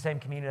in the same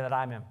community that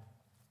I'm in.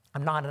 a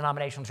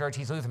non-denominational church.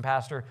 He's a Lutheran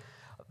pastor.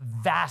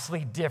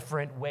 Vastly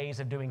different ways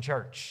of doing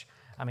church.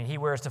 I mean, he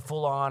wears the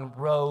full-on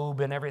robe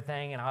and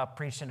everything, and I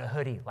preached in a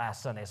hoodie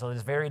last Sunday. So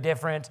it's very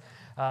different,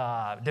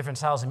 different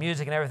styles of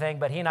music and everything.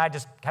 But he and I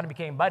just kind of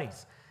became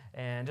buddies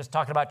and just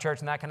talking about church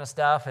and that kind of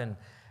stuff. And,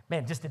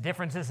 man, just the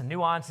differences and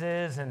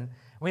nuances. And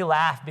we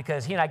laugh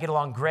because he and I get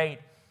along great.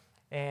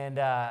 And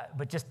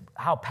but just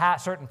how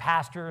certain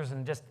pastors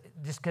and just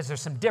because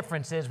there's some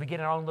differences, we get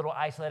in our own little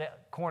isolated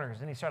corners.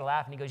 And he started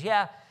laughing. He goes,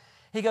 yeah.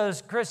 He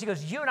goes, Chris,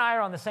 you and I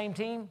are on the same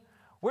team.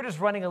 We're just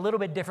running a little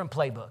bit different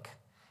playbook.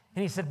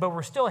 And he said, but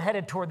we're still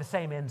headed toward the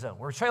same end zone.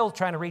 We're still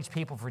trying to reach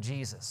people for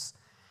Jesus.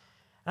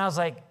 And I was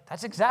like,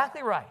 that's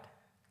exactly right.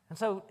 And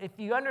so if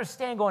you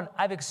understand going,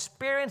 I've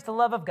experienced the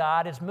love of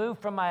God, it's moved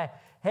from my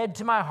head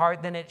to my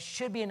heart, then it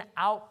should be an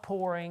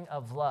outpouring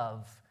of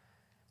love,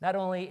 not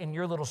only in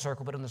your little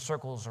circle, but in the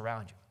circles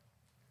around you.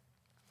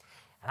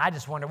 And I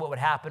just wonder what would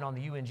happen on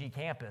the UNG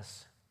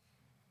campus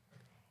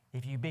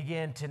if you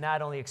begin to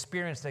not only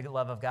experience the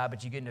love of God,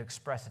 but you begin to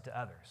express it to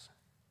others.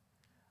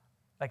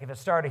 Like if it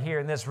started here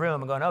in this room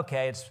and going,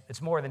 okay,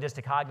 it's more than just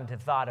a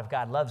cognitive thought of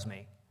God loves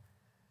me,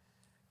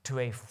 to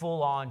a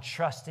full-on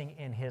trusting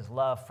in his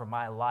love for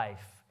my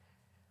life,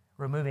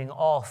 removing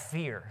all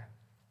fear,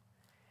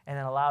 and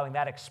then allowing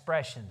that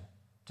expression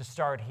to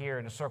start here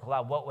and to circle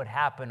out what would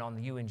happen on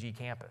the UNG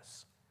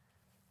campus.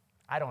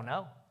 I don't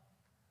know,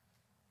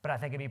 but I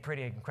think it'd be a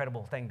pretty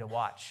incredible thing to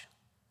watch.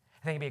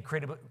 I think it'd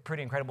be a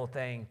pretty incredible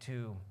thing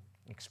to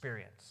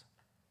experience.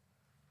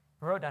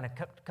 I wrote down a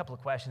couple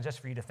of questions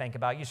just for you to think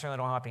about. You certainly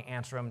don't have to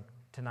answer them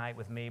tonight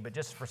with me, but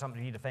just for something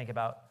for you to think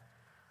about.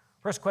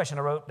 First question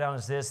I wrote down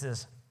is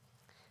this: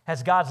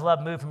 has God's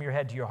love moved from your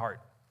head to your heart?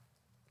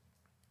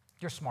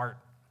 You're smart.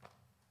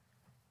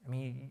 I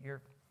mean,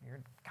 you're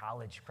in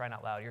college, crying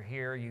out loud. You're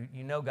here.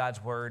 You know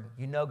God's word.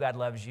 You know God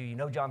loves you. You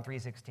know John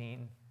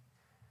 3:16.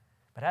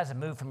 But has it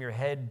moved from your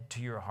head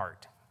to your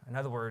heart? In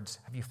other words,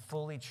 have you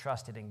fully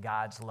trusted in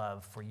God's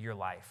love for your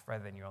life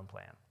rather than your own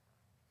plan?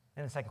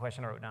 And the second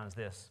question I wrote down is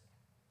this: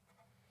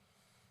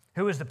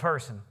 who is the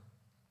person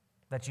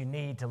that you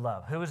need to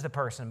love? Who is the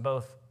person,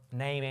 both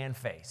name and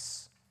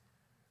face?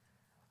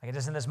 Like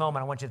just in this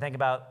moment, I want you to think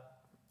about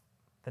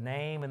the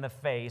name and the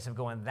face of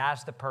going,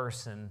 that's the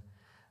person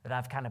that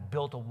I've kind of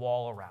built a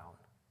wall around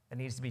that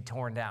needs to be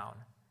torn down.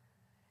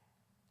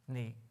 And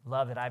the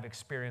love that I've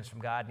experienced from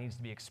God needs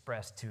to be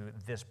expressed to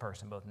this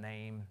person, both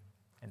name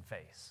and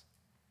face.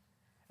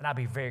 And I'll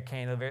be very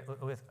candid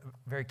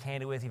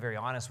with you, very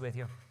honest with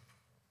you.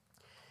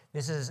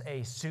 This is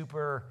a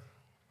super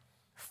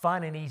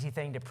fun and easy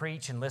thing to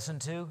preach and listen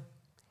to.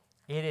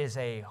 It is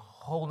a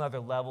whole nother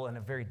level and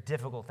a very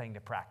difficult thing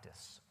to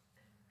practice.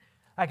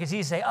 Like it's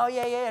easy to say, oh,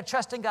 yeah,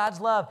 trust in God's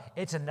love.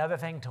 It's another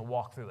thing to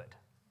walk through it.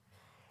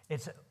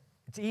 It's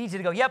easy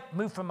to go, yep,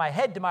 move from my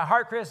head to my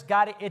heart, Chris,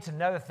 got it. It's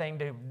another thing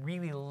to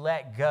really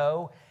let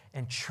go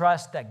and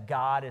trust that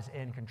God is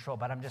in control.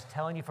 But I'm just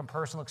telling you from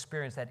personal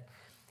experience that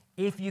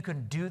if you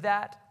can do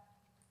that,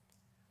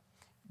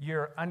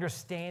 your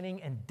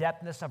understanding and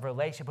depthness of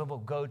relationship will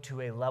go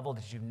to a level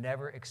that you've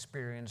never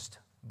experienced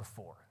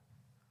before.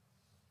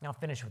 Now, I'll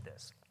finish with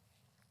this.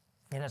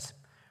 And it's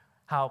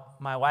how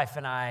my wife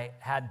and I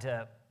had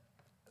to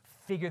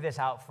figure this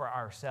out for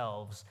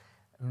ourselves,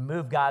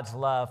 move God's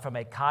love from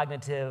a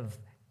cognitive,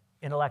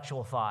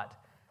 intellectual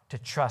thought to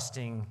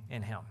trusting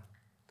in him.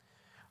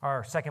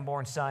 Our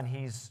second-born son,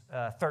 he's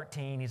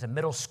 13. He's a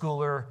middle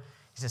schooler.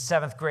 He's a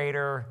seventh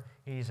grader.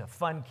 He's a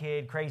fun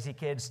kid, crazy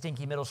kid,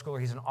 stinky middle schooler.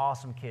 He's an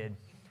awesome kid.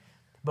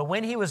 But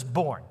when he was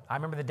born, I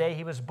remember the day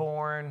he was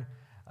born,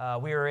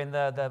 we were in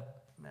the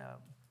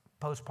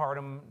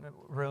postpartum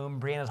room.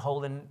 Brianna's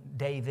holding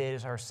David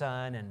as our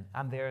son, and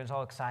I'm there. It's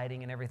all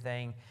exciting and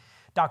everything.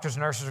 Doctors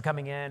and nurses are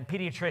coming in.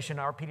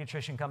 Our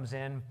pediatrician comes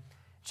in.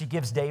 She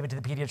gives David to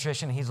the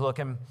pediatrician. He's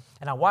looking.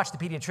 And I watched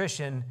the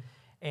pediatrician,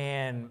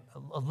 and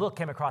a look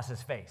came across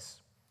his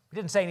face. He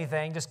didn't say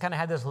anything, just kind of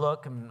had this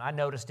look, and I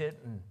noticed it,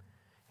 and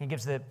he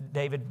gives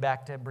David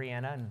back to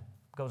Brianna and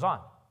goes on.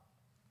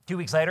 2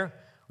 weeks later,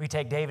 we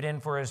take David in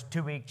for his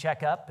 2-week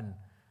checkup, and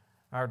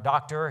our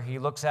doctor, he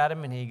looks at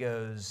him and he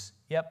goes,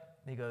 yep.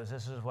 He goes,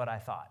 this is what I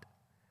thought.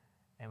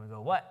 And we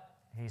go, what?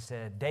 He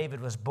said,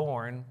 David was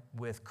born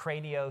with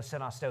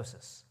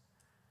craniosynostosis.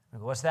 We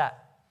go, what's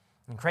that?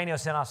 And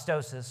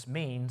craniosynostosis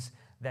means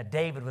that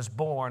David was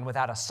born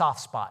without a soft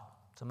spot.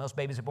 So most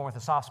babies are born with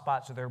a soft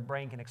spot so their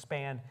brain can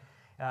expand.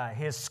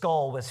 His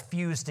skull was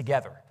fused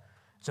together.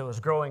 So it was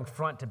growing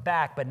front to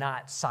back, but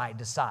not side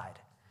to side.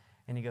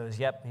 And he goes,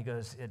 yep. He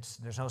goes,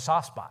 there's no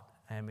soft spot.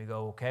 And we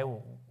go, okay,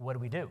 well, what do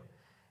we do?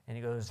 And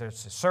he goes,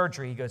 there's a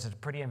surgery. He goes, it's a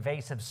pretty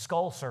invasive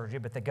skull surgery,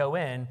 but they go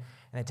in and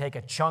they take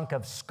a chunk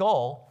of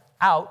skull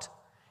out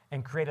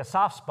and create a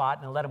soft spot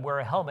and let him wear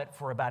a helmet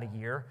for about a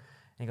year.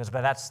 And he goes,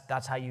 but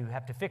that's how you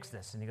have to fix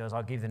this. And he goes,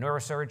 I'll give you the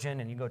neurosurgeon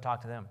and you go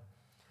talk to them.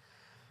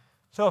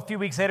 So a few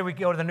weeks later, we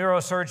go to the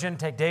neurosurgeon,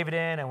 take David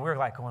in, and we're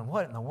like going,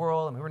 what in the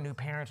world? And we were new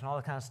parents and all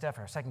that kind of stuff.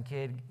 Our second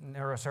kid,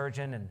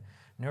 neurosurgeon, and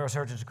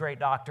neurosurgeon's a great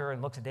doctor,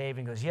 and looks at David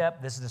and goes,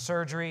 yep, this is the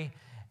surgery.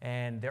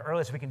 And the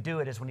earliest we can do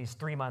it is when he's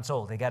 3 months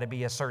old. They got to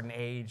be a certain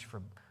age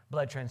for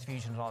blood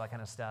transfusions and all that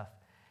kind of stuff.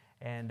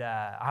 And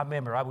I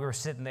remember we were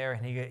sitting there,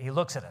 and he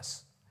looks at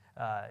us.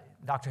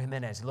 Dr.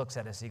 Jimenez, he looks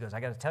at us. He goes, I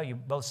got to tell you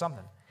both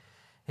something.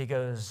 He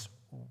goes,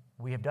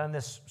 we have done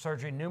this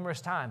surgery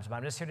numerous times, but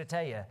I'm just here to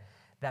tell you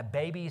that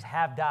babies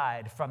have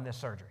died from this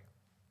surgery.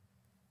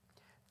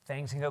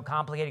 Things can go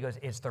complicated. He goes,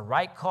 it's the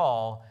right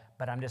call,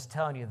 but I'm just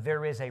telling you,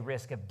 there is a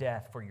risk of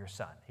death for your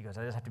son. He goes,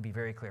 I just have to be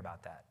very clear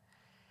about that.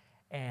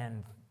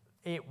 And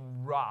it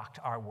rocked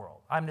our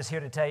world. I'm just here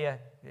to tell you,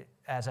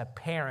 as a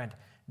parent,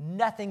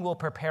 nothing will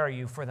prepare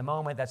you for the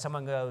moment that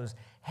someone goes,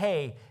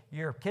 hey,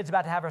 your kid's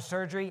about to have a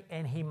surgery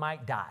and he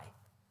might die.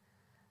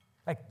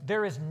 Like,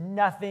 there is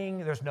nothing,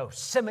 there's no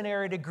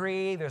seminary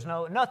degree, there's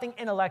nothing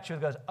intellectual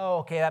that goes, oh,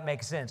 okay, that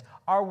makes sense.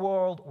 Our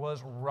world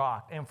was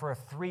rocked. And for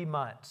 3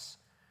 months,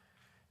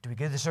 do we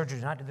do the surgery,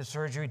 do not do the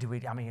surgery?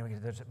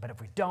 But if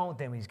we don't,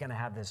 then he's going to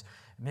have this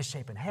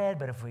misshapen head.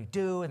 But if we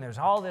do, and there's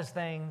all these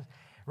things,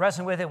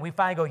 wrestling with it, we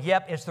finally go,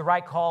 yep, it's the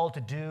right call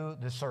to do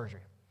the surgery.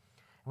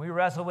 We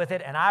wrestled with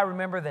it, and I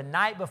remember the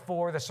night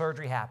before the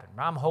surgery happened.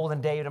 I'm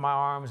holding David in my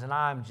arms, and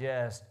I'm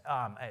just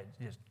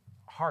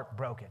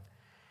heartbroken.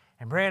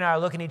 And Brianna and I are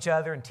looking at each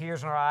other and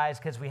tears in our eyes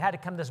because we had to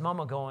come to this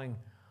moment going,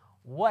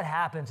 what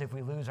happens if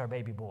we lose our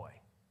baby boy?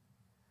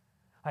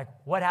 Like,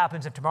 what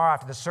happens if tomorrow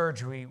after the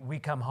surgery we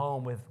come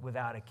home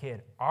without a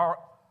kid?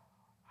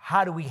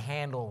 How do we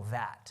handle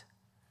that?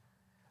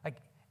 Like,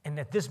 and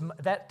at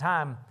that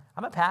time,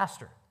 I'm a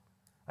pastor.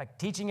 Like,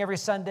 teaching every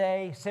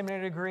Sunday,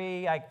 seminary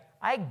degree.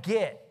 I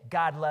get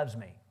God loves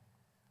me.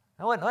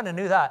 I wouldn't have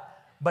knew that.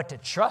 But to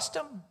trust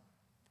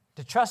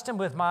him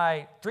with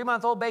my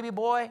 3-month-old baby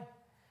boy,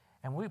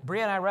 and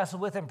Bria and I wrestled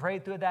with him,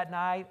 prayed through it that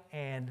night,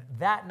 and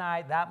that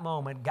night, that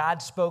moment,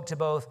 God spoke to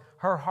both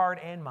her heart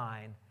and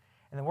mine.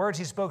 And the words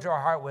he spoke to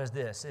our heart was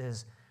this,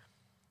 is,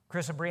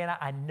 Chris and Brianna,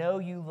 I know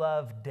you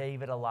love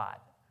David a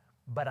lot,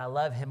 but I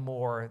love him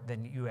more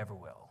than you ever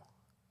will.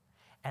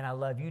 And I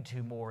love you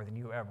two more than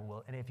you ever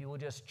will. And if you will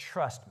just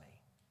trust me,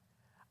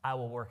 I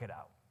will work it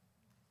out.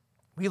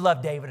 We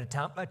love David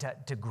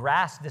to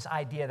grasp this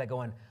idea that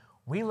going,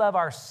 we love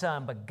our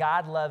son, but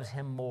God loves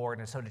him more.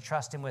 And so to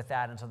trust him with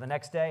that. And so the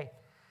next day,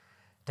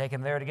 take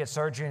him there to get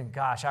surgery. And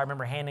gosh, I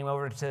remember handing him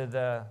over to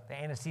the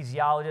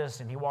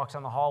anesthesiologist, and he walks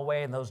down the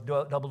hallway, and those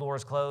double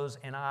doors close,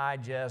 and I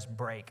just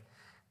break.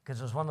 Because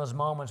it was one of those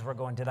moments where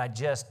going, did I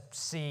just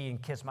see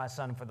and kiss my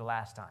son for the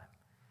last time?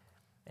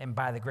 And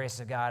by the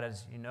grace of God,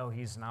 as you know,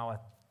 he's now a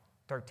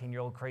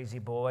 13-year-old crazy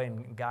boy,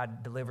 and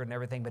God delivered and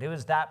everything. But it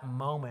was that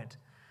moment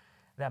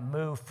that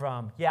moved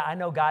from, yeah, I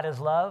know God is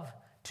love,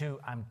 to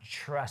I'm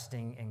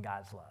trusting in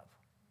God's love.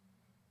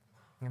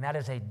 And that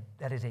is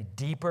a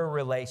deeper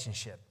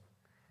relationship.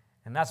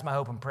 And that's my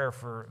hope and prayer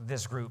for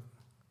this group,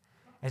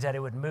 is that it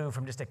would move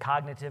from just a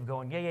cognitive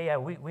going,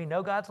 we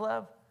know God's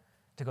love,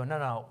 to go,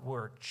 no,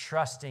 we're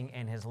trusting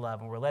in his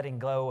love, and we're letting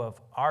go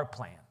of our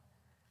plan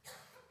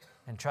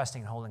and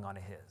trusting and holding on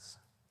to his.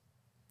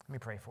 Let me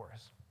pray for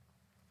us.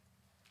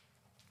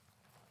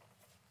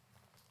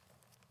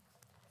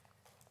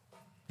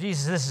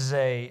 Jesus, this is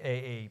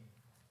a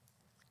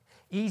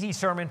easy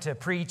sermon to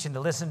preach and to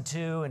listen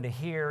to and to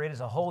hear. It is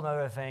a whole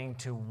other thing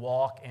to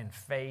walk in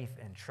faith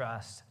and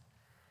trust.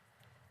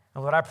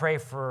 And Lord, I pray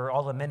for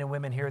all the men and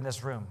women here in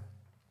this room,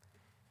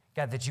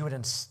 God, that you would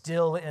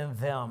instill in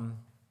them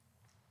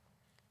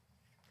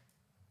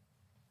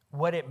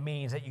what it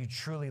means that you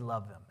truly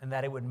love them, and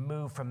that it would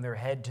move from their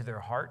head to their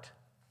heart,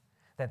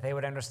 that they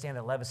would understand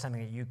that love is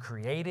something that you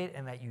created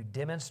and that you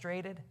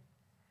demonstrated,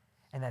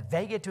 and that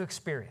they get to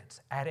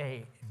experience at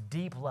a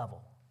deep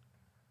level.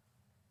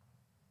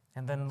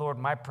 And then, Lord,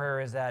 my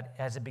prayer is that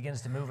as it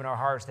begins to move in our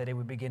hearts, that it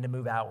would begin to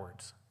move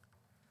outwards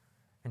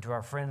into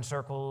our friend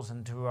circles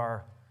and to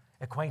our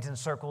acquaintance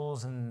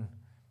circles and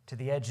to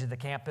the edge of the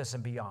campus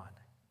and beyond.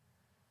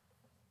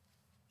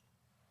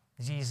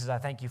 Jesus, I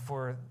thank you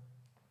for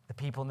the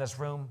people in this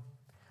room.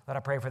 Lord,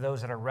 I pray for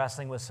those that are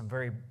wrestling with some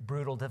very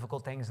brutal,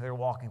 difficult things that they're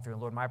walking through.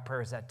 Lord, my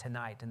prayer is that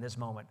tonight, in this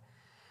moment,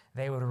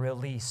 they would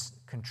release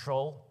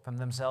control from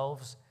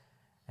themselves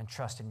and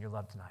trust in your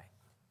love tonight.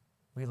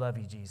 We love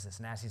you, Jesus,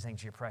 and ask these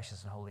things in your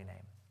precious and holy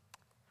name.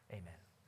 Amen.